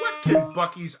question. What can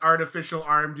Bucky's artificial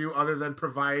arm do other than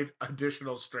provide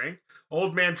additional strength?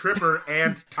 Old Man Tripper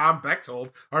and Tom Bechtold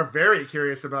are very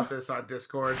curious about this on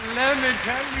Discord. Let me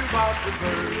tell you about the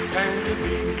birds and the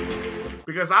bees.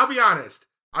 Because I'll be honest,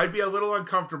 I'd be a little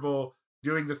uncomfortable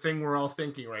doing the thing we're all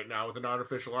thinking right now with an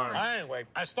artificial arm. Anyway,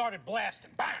 I started blasting.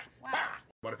 Bah, bah.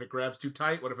 What if it grabs too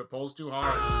tight? What if it pulls too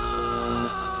hard?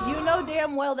 You know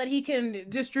damn well that he can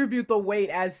distribute the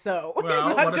weight as so. Well,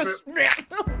 he's not just...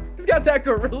 He's got that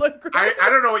gorilla grip. I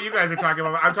don't know what you guys are talking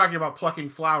about. I'm talking about plucking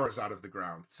flowers out of the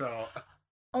ground. So...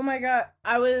 Oh my god,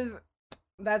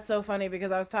 that's so funny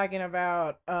because I was talking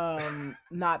about,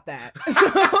 not that.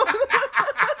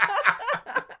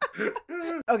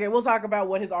 Okay, we'll talk about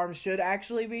what his arm should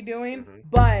actually be doing,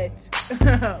 but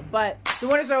the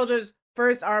Winter Soldier's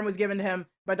first arm was given to him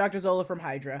by Dr. Zola from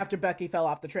Hydra after Bucky fell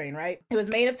off the train, right? It was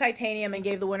made of titanium and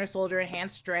gave the Winter Soldier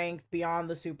enhanced strength beyond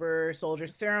the super soldier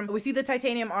serum. We see the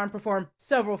titanium arm perform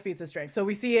several feats of strength. So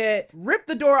we see it rip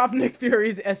the door off Nick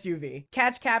Fury's SUV,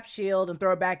 catch Cap's shield and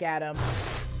throw it back at him,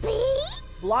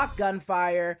 block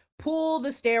gunfire, pull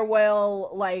the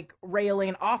stairwell like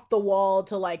railing off the wall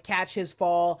to like catch his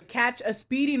fall, catch a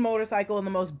speeding motorcycle in the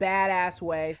most badass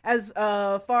way. As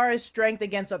far as strength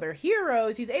against other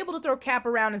heroes, he's able to throw Cap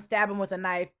around and stab him with a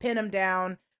knife, pin him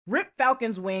down, rip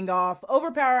Falcon's wing off,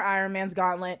 overpower Iron Man's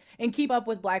gauntlet, and keep up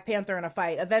with Black Panther in a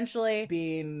fight, eventually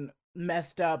being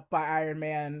messed up by Iron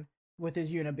Man with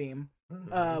his unibeam.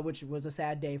 Which was a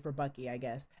sad day for Bucky, I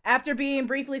guess. After being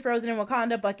briefly frozen in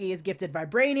Wakanda, Bucky is gifted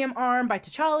Vibranium Arm by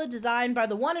T'Challa, designed by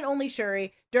the one and only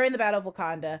Shuri during the Battle of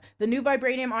Wakanda. The new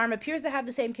Vibranium Arm appears to have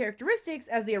the same characteristics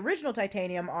as the original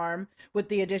Titanium Arm, with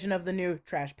the addition of the new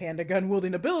Trash Panda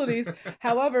gun-wielding abilities.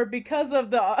 However, because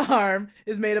of the arm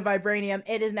is made of Vibranium,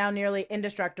 it is now nearly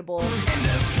indestructible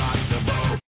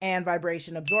and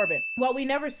vibration absorbent. While we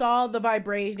never saw the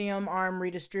Vibranium Arm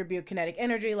redistribute kinetic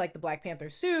energy like the Black Panther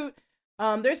suit,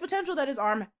 there's potential that his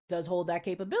arm does hold that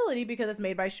capability because it's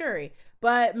made by Shuri.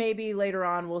 But maybe later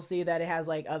on we'll see that it has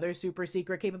like other super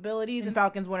secret capabilities in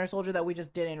Falcon's Winter Soldier that we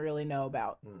just didn't really know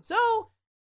about. So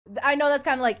I know that's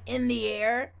kind of like in the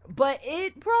air, but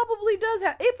it probably does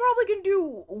have, it probably can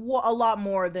do a lot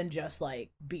more than just like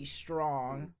be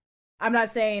strong. I'm not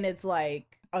saying it's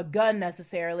like a gun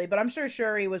necessarily, but I'm sure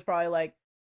Shuri was probably like,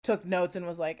 took notes and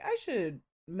was like, I should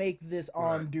make this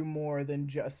arm do more than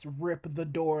just rip the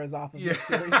doors off of the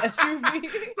SUV.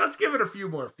 Let's give it a few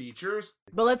more features.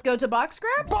 But let's go to box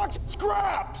scraps. Box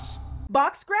scraps!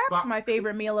 Box scraps, my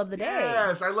favorite meal of the day.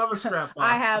 Yes, I love a scrap box.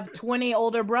 I have 20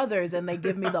 older brothers and they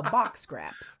give me the box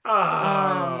scraps.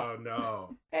 Oh,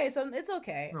 no. Hey, so it's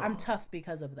okay. I'm tough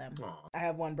because of them. Aww. I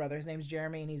have one brother. His name's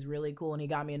Jeremy and he's really cool and he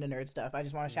got me into nerd stuff. I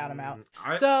just want to shout him out.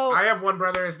 I have one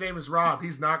brother. His name is Rob.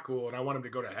 He's not cool and I want him to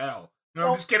go to hell. No,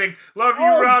 I'm just kidding. Love you,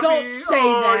 Robbie. Don't say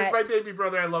that. He's my baby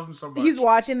brother. I love him so much. He's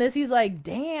watching this. He's like,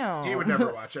 damn. He would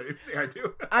never watch anything I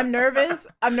do. I'm nervous.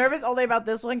 I'm nervous only about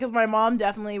this one because my mom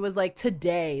definitely was like,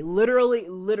 today, literally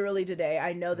today.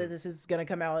 I know that this is going to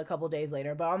come out a couple days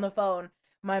later, but on the phone,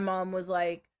 my mom was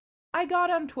like, I got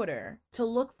on Twitter to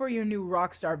look for your new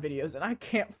Rockstar videos and I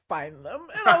can't find them.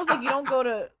 And I was like, you don't go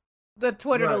to the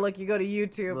Twitter to look, you go to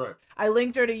YouTube. Right. I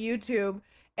linked her to YouTube.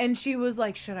 And she was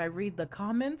like, should I read the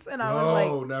comments? And I was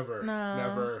like, never.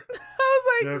 I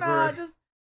was like, nah,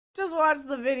 Just watch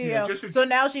the video. Yeah, so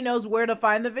now she knows where to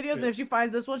find the videos, and if she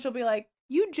finds this one, she'll be like,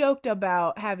 "You joked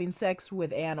about having sex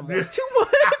with animals too much."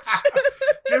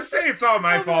 Just say it's all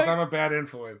my fault. I'm a bad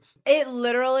influence. It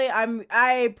literally,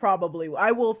 I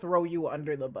will throw you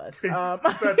under the bus.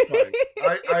 That's fine.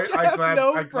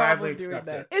 I gladly accept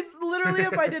it. It's literally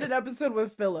if I did an episode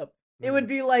with Philip, it would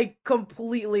be like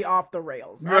completely off the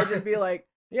rails. I'd just be like,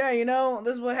 yeah, you know,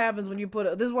 this is what happens when you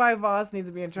this is why Voss needs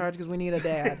to be in charge, because we need a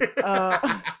dad.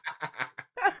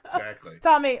 Exactly.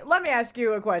 Tommy, let me ask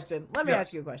you a question.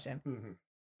 Mm-hmm.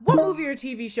 What movie or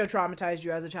TV show traumatized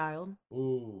you as a child?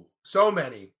 Ooh, so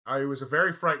many. I was a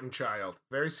very frightened child,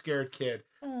 very scared kid.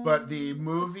 But the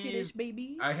movie, skittish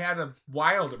baby. I had a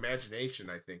wild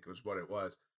imagination, I think was what it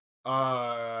was.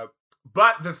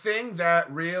 But the thing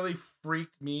that really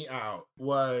freaked me out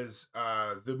was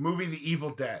the movie The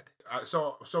Evil Dead.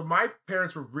 So my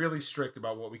parents were really strict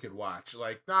about what we could watch.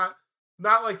 Like not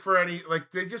like for any,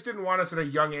 like they just didn't want us at a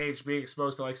young age being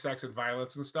exposed to like sex and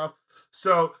violence and stuff.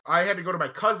 So I had to go to my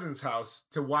cousin's house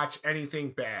to watch anything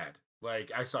bad.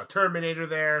 Like I saw Terminator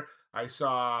there. I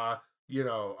saw, you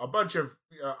know, a bunch of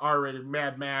R-rated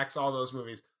Mad Max, all those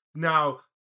movies. Now,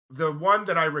 the one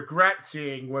that I regret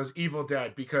seeing was Evil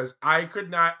Dead, because I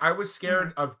was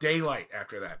scared of daylight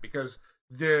after that, because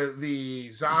the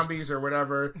zombies or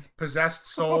whatever possessed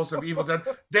souls of Evil Dead,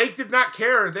 they did not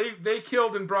care. They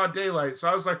killed in broad daylight. So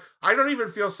I was like, I don't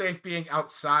even feel safe being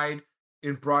outside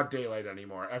in broad daylight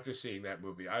anymore after seeing that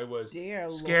movie. I was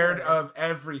scared of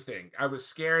everything. I was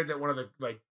scared that one of the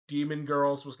like demon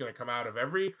girls was going to come out of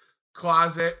every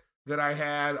closet that I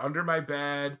had, under my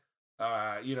bed,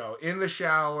 you know, in the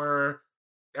shower,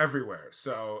 everywhere.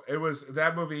 So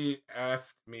that movie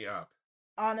effed me up.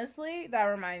 Honestly, that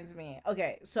reminds me.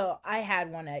 Okay, so I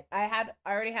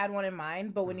already had one in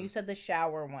mind, but when you said the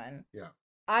shower one, yeah,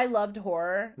 I loved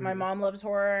horror. My mom loves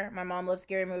horror. My mom loves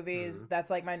scary movies. That's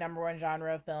like my number one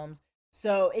genre of films.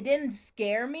 So it didn't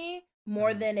scare me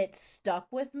more than it stuck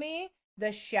with me.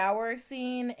 The shower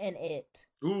scene in It.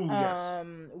 Ooh, yes.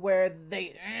 Where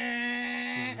they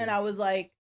and I was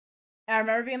like, I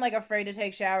remember being like afraid to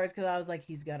take showers because I was like,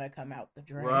 he's gonna come out the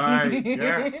drain. Right.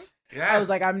 Yes. Yes. I was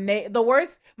like, the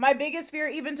worst. My biggest fear,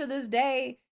 even to this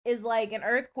day, is like an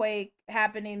earthquake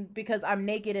happening, because I'm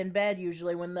naked in bed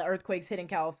usually when the earthquake's hitting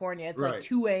California. It's like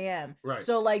 2 a.m. Right.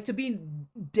 So like to be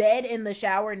dead in the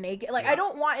shower naked, like I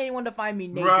don't want anyone to find me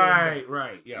naked.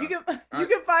 Right. Yeah. You can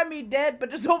find me dead,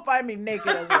 but just don't find me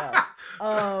naked as well.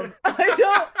 I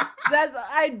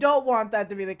don't want that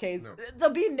to be the case. No.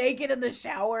 To be naked in the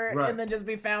shower and then just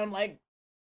be found like.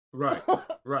 Right.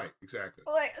 Exactly.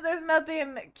 Like there's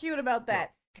nothing cute about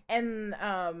that. And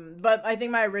but I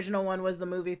think my original one was the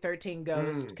movie 13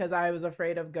 Ghost, because I was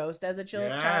afraid of ghosts as a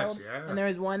child. Yeah. And there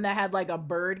was one that had like a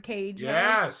bird cage.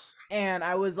 Yes. Head, and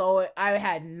I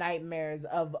had nightmares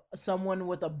of someone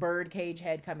with a bird cage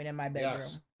head coming in my bedroom.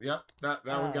 Yes. Yep. That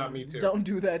one got me too. Don't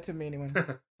do that to me, anyone.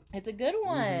 It's a good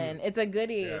one. It's a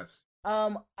goodie. Yes.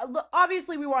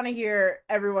 Obviously we want to hear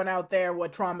everyone out there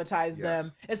what traumatized them,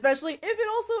 especially if it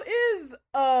also is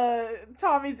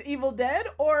Tommy's Evil Dead,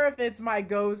 or if it's my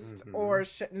ghost or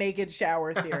naked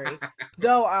shower theory.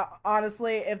 Though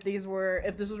honestly, if this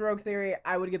was Rogue Theory,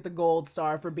 I would get the gold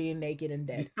star for being naked and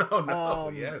dead. Oh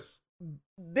no. Yes.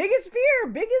 Biggest fear.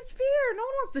 No one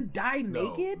wants to die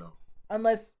naked. No.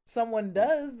 Unless someone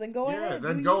does, then go ahead. Yeah,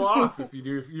 then go off. If you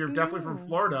do, if you're definitely from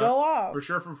Florida, go off. For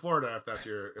sure from Florida. If that's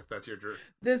your dream.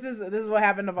 This is what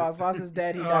happened to Voss. Voss is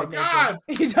dead. He died naked. God.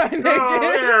 He died naked.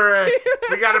 Oh, Eric,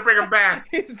 we got to bring him back.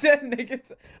 He's dead naked.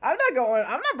 I'm not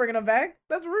bringing him back.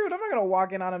 That's rude. I'm not gonna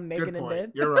walk in on him naked and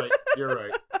dead. You're right.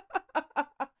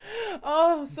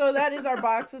 Oh, so that is our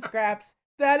box of scraps.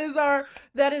 That is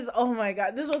oh my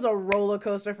God. This was a roller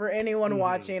coaster for anyone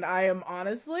watching. I am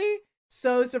honestly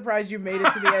so surprised you made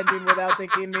it to the ending without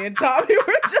thinking me and Tommy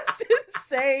were just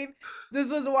insane.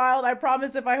 This was wild. I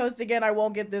promise if I host again, I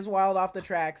won't get this wild off the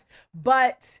tracks.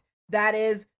 But that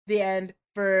is the end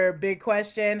for Big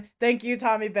Question. Thank you,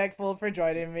 Tommy Beckfold, for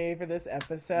joining me for this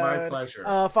episode. My pleasure.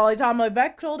 Follow Tommy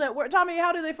Beckfold at where? Tommy,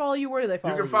 how do they follow you? Where do they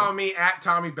follow you? You can follow me at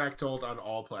Tommy Bechtold on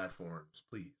all platforms,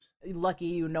 please. Lucky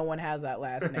you, no one has that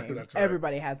last name. That's right.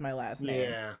 Everybody has my last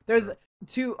name. Yeah. There's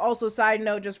also, side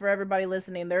note, just for everybody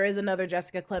listening, there is another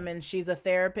Jessica Clemens. She's a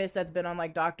therapist that's been on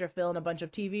like Dr. Phil and a bunch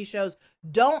of TV shows.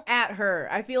 Don't at her.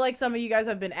 I feel like some of you guys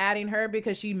have been adding her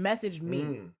because she messaged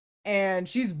me. And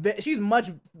she's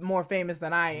much more famous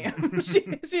than I am.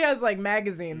 she has like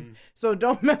magazines, so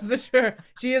don't message her.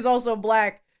 She is also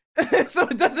black, so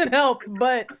it doesn't help.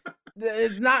 But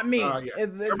it's not me.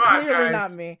 It's clearly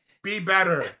not me. Be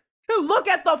better. Look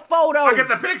at the photos. Look at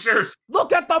the pictures.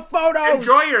 Look at the photos.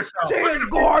 Enjoy yourself. She Look is at the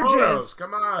gorgeous. photos.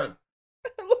 Come on.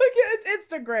 Look at its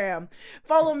Instagram.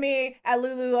 Follow me at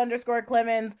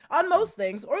Lulu_Clemens on most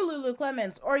things, or Lulu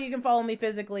Clemens, or you can follow me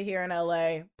physically here in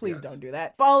LA. Please don't do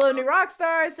that. Follow New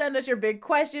Rockstars. Send us your big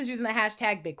questions using the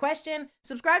hashtag Big Question.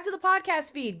 Subscribe to the podcast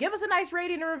feed. Give us a nice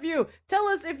rating and review. Tell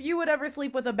us if you would ever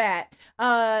sleep with a bat.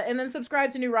 And then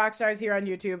subscribe to New Rockstars here on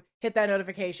YouTube. Hit that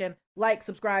notification. Like,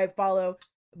 subscribe, follow.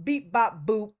 Beep, bop,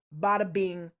 boop, bada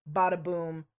bing, bada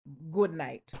boom. Good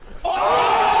night.